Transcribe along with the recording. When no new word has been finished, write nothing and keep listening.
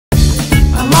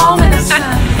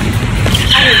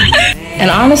And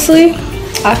honestly,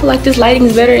 I feel like this lighting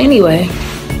is better anyway.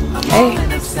 Hey.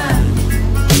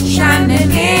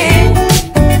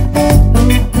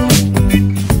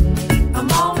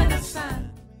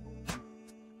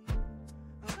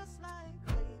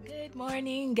 Good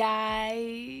morning,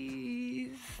 guys.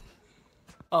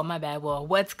 Oh, my bad. Well,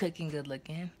 what's cooking good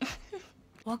looking?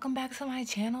 Welcome back to my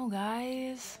channel,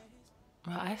 guys.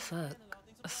 Bro, I suck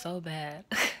so bad.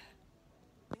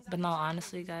 But no,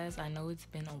 honestly, guys, I know it's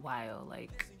been a while.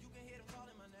 Like,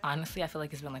 honestly, I feel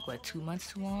like it's been like, what, 2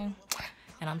 months too long?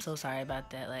 And I'm so sorry about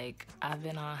that. Like, I've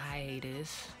been on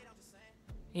hiatus.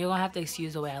 You're gonna have to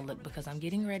excuse the way I look because I'm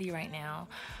getting ready right now.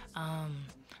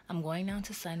 I'm going down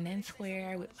to Sundance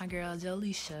Square with my girl,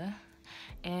 Jalisha.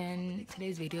 And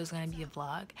today's video is gonna be a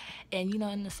vlog. And you know,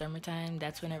 in the summertime,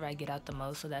 that's whenever I get out the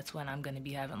most. So that's when I'm gonna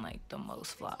be having like the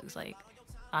most vlogs. Like,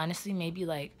 honestly, maybe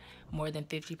like more than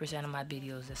 50% of my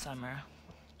videos this summer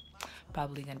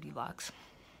probably gonna be vlogs.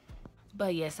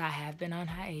 But yes, I have been on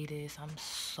hiatus. I'm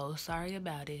so sorry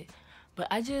about it. But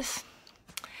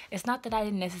it's not that I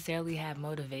didn't necessarily have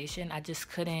motivation. I just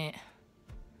couldn't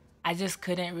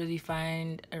really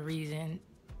find a reason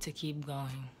to keep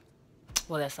going.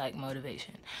 Well, that's like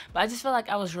motivation. But I just felt like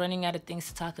I was running out of things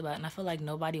to talk about, and I feel like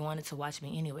nobody wanted to watch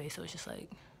me anyway, so it's just like,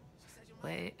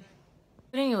 wait.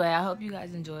 But anyway, I hope you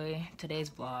guys enjoy today's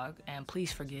vlog, and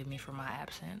please forgive me for my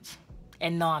absence.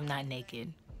 And no, I'm not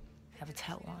naked. I have a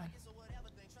towel on.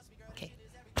 Okay.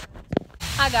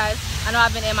 Hi guys. I know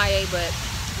I've been MIA, but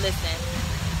listen.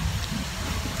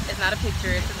 It's not a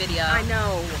picture, it's a video. I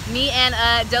know. Me and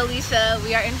Jalisha,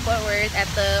 we are in Fort Worth at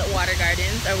the Water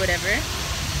Gardens or whatever.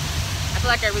 I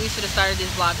feel like I really should have started this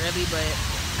vlog early, but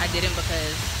I didn't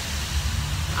because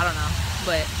I don't know.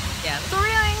 But yeah, it's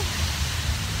reeling.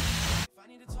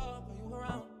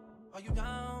 Are you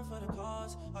down for the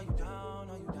cause? Are you down?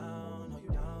 Are you down? Are you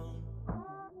down?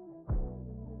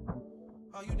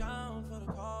 Are you down for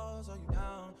the cause? Are you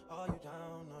down? Are you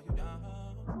down? Are you down?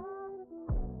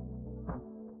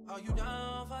 Are you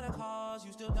down for the cause?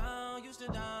 You still down? You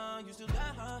still down? You still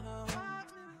down?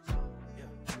 Yeah.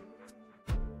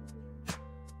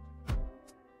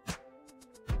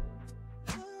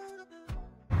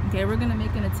 Okay, we're gonna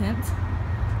make an attempt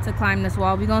to climb this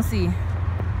wall. We're gonna see.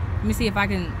 Let me see if I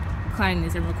can climb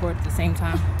this and record at the same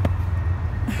time.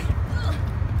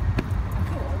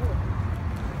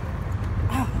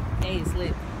 Oh, hey,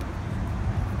 slip.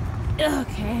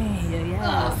 Okay,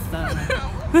 yes. I'm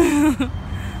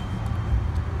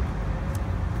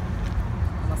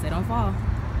gonna say don't fall.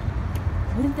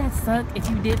 Wouldn't that suck if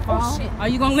you did fall? Oh, shit. Are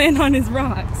you gonna land on his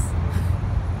rocks?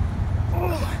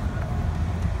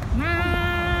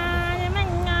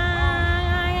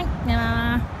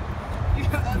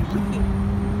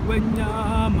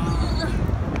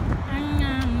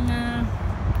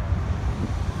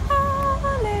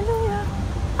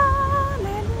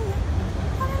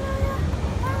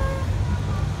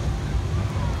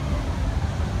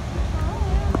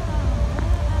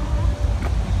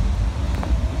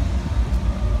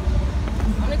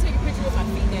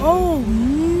 Oh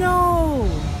no!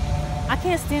 I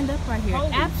can't stand up right here.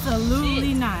 Holy absolutely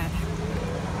shit. Not.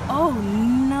 Oh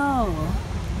no!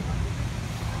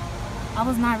 I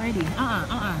was not ready.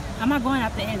 I'm not going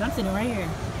up the edge. I'm sitting right here.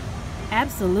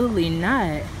 Absolutely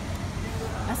not.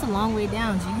 That's a long way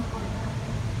down, G.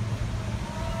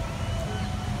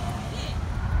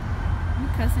 You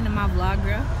cussing in my vlog,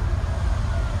 girl?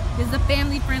 This is a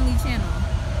family-friendly channel.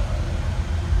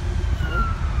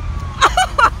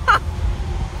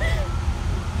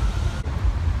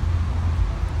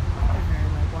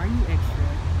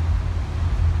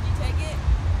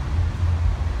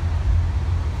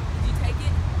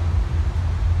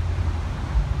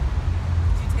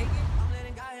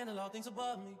 Things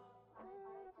above me.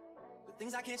 The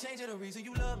things I can't change are the reason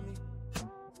you love me.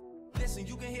 Listen,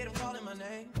 you can hear them calling my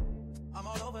name. I'm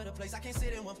all over the place, I can't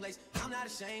sit in one place. I'm not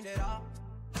ashamed at all.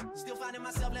 Still finding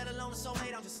myself, let alone a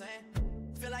soulmate, I'm just saying.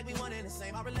 Feel like we one and the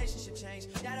same, our relationship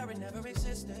changed. That or it never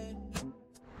existed.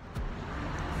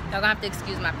 Y'all gonna have to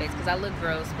excuse my face because I look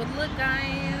gross. But look,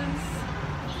 guys.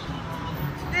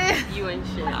 You ain't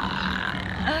shit.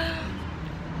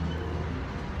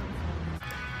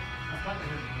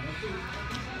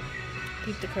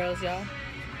 Keep the curls, y'all.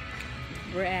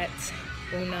 We're at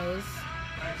Uno's.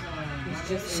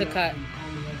 Chicago.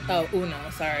 Oh, Uno,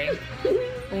 sorry.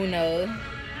 Uno,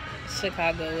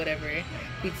 Chicago, whatever.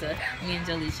 Pizza. Me and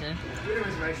Jalisha.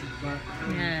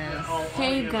 Yes.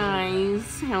 Hey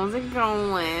guys, how's it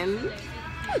going?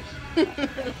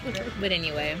 But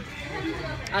anyway,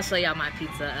 I'll show y'all my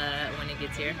pizza when it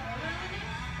gets here.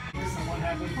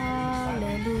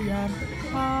 Hallelujah.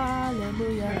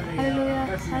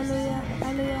 Hallelujah,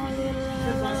 hallelujah,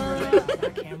 hallelujah. My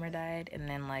camera died, and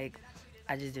then like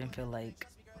I just didn't feel like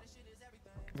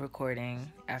recording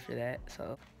after that.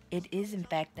 So it is in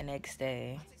fact the next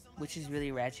day, which is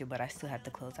really ratchet, but I still have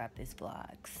to close out this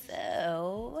vlog.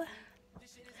 So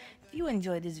if you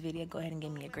enjoyed this video, go ahead and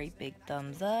give me a great big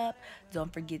thumbs up.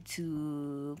 Don't forget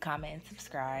to comment and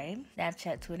subscribe.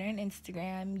 Snapchat, Twitter, and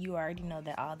Instagram. You already know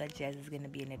that all that jazz is going to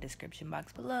be in the description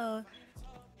box below.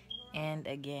 And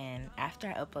again, after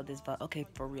I upload this vlog, okay,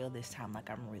 for real this time, like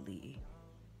I'm really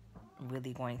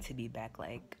going to be back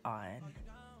like on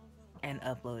and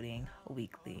uploading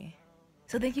weekly.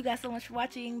 So thank you guys so much for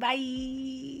watching.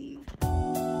 Bye.